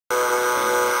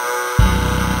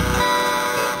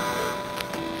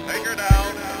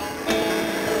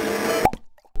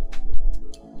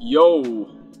Yo,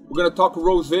 we're gonna talk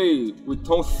Rosé with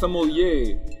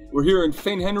Sommelier. We're here in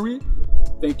St. Henry.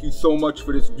 Thank you so much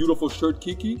for this beautiful shirt,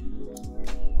 Kiki.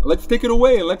 Let's take it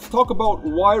away and let's talk about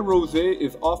why Rosé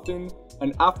is often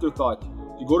an afterthought.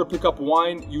 You go to pick up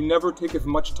wine, you never take as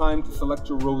much time to select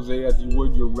your Rosé as you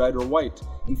would your red or white.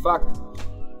 In fact,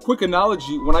 quick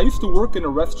analogy, when I used to work in a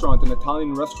restaurant, an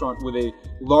Italian restaurant with a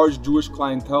large Jewish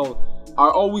clientele, I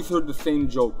always heard the same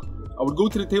joke. I would go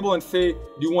to the table and say,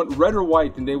 do you want red or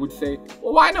white? And they would say,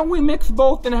 well, why don't we mix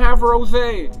both and have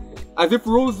Rosé? As if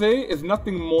Rosé is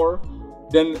nothing more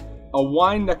than a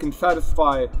wine that can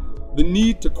satisfy the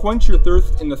need to quench your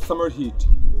thirst in the summer heat.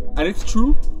 And it's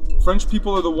true, French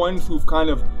people are the ones who've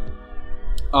kind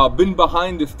of been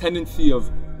behind this tendency of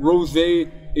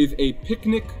Rosé is a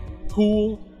picnic,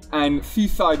 pool, and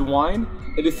seaside wine.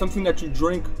 It is something that you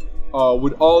drink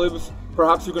with olives.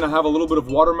 Perhaps you're going to have a little bit of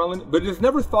watermelon, but it is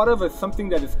never thought of as something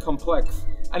that is complex.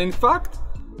 And in fact,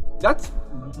 that's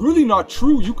really not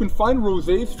true. You can find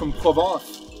rosés from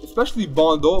Provence, especially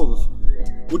Bandols,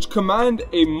 which command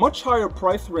a much higher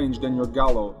price range than your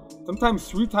Gallo, sometimes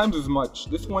 3 times as much.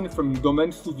 This one from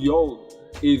Domaine Souviol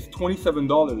is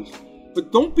 $27.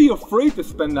 But don't be afraid to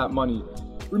spend that money.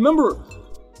 Remember,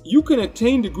 you can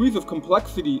attain degrees of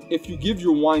complexity if you give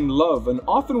your wine love, and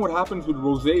often what happens with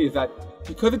rosé is that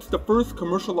because it's the first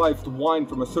commercialized wine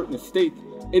from a certain estate,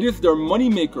 it is their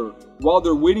moneymaker while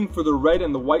they're waiting for the red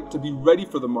and the white to be ready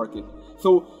for the market.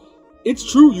 So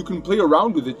it's true, you can play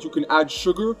around with it, you can add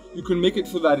sugar, you can make it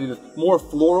so that it is more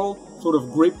floral, sort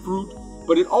of grapefruit,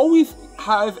 but it always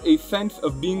has a sense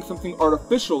of being something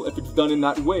artificial if it's done in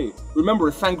that way. Remember,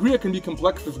 sangria can be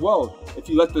complex as well if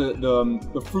you let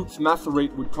the fruits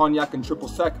macerate with cognac and triple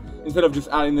sec instead of just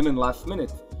adding them in last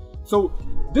minute. So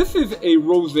this is a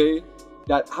rosé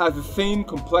that has the same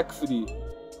complexity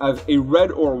as a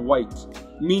red or white,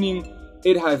 meaning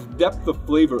it has depth of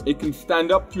flavor. It can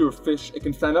stand up to your fish, it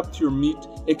can stand up to your meat,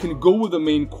 it can go with the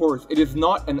main course. It is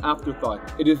not an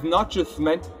afterthought. It is not just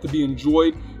meant to be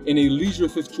enjoyed in a leisure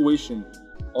situation.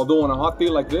 Although on a hot day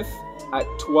like this, at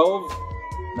 12,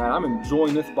 man, I'm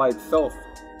enjoying this by itself.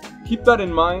 Keep that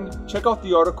in mind, check out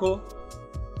the article.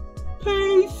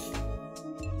 Peace!